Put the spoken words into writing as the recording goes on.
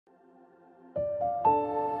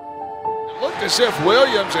looked as if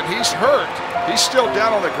Williams, and he's hurt, he's still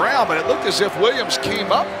down on the ground, but it looked as if Williams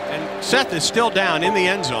came up. And Seth is still down in the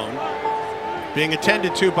end zone, being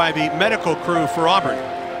attended to by the medical crew for Auburn.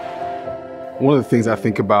 One of the things I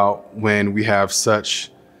think about when we have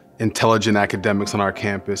such intelligent academics on our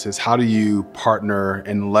campus is how do you partner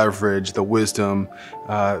and leverage the wisdom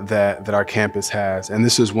that our campus has. And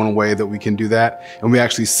this is one way that we can do that. And we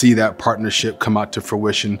actually see that partnership come out to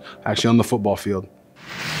fruition actually on the football field.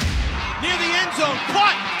 Near the end zone,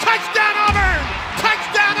 caught, touchdown Auburn!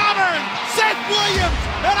 Touchdown Auburn! Seth Williams,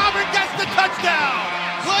 and Auburn gets the touchdown!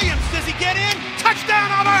 Williams, does he get in?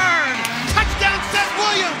 Touchdown Auburn! Touchdown Seth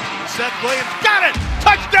Williams! Seth Williams got it!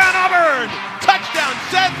 Touchdown Auburn! Touchdown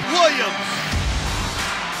Seth Williams!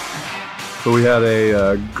 So we had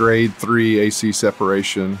a grade 3 AC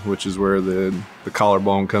separation, which is where the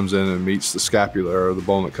collarbone comes in and meets the scapula, or the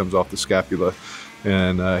bone that comes off the scapula.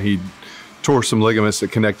 And he tore some ligaments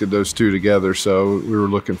that connected those two together. So we were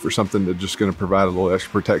looking for something that's just going to provide a little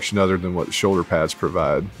extra protection other than what the shoulder pads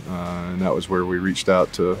provide. And that was where we reached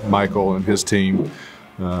out to Michael and his team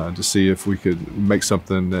to see if we could make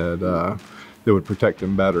something that would protect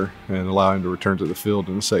him better and allow him to return to the field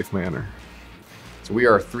in a safe manner. So we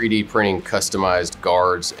are 3D printing customized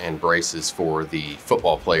guards and braces for the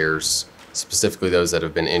football players, specifically those that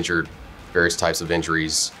have been injured, various types of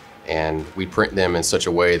injuries. And we print them in such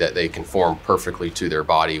a way that they conform perfectly to their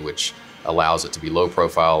body, which allows it to be low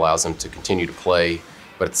profile, allows them to continue to play,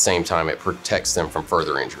 but at the same time, it protects them from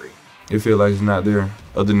further injury. It feels like it's not there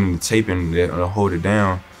other than the taping that'll hold it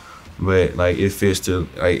down, but like it fits to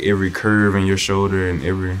like every curve in your shoulder and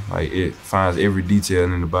it finds every detail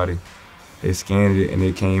in the body. They scanned it and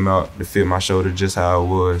it came out to fit my shoulder just how it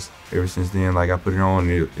was. Ever since then, like I put it on,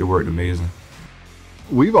 it worked amazing.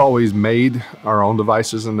 We've always made our own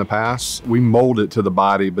devices in the past. We mold it to the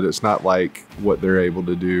body, but it's not like what they're able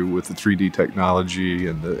to do with the 3D technology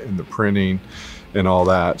and the printing and all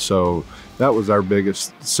that. So that was our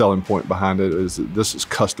biggest selling point behind it, is that this is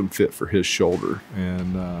custom fit for his shoulder.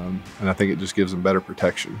 And I think it just gives him better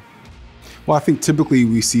protection. Well, I think typically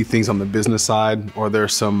we see things on the business side, or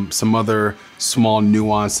there's some other small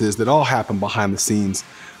nuances that all happen behind the scenes.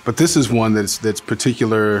 But this is one that's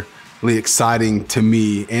particularly exciting to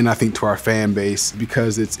me, and I think to our fan base,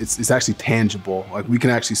 because it's actually tangible. Like we can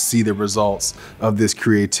actually see the results of this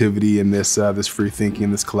creativity and this free thinking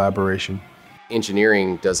and this collaboration.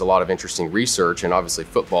 Engineering does a lot of interesting research, and obviously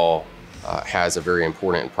football has a very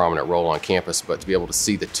important and prominent role on campus, but to be able to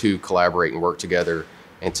see the two collaborate and work together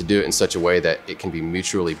and to do it in such a way that it can be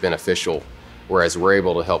mutually beneficial, whereas we're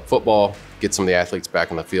able to help football get some of the athletes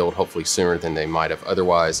back on the field hopefully sooner than they might have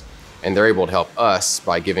otherwise, and they're able to help us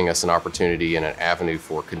by giving us an opportunity and an avenue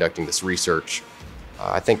for conducting this research.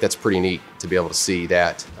 I think that's pretty neat to be able to see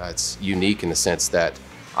that. It's unique in the sense that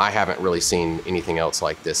I haven't really seen anything else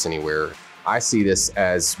like this anywhere. I see this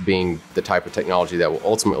as being the type of technology that will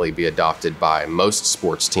ultimately be adopted by most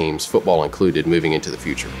sports teams, football included, moving into the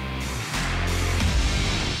future.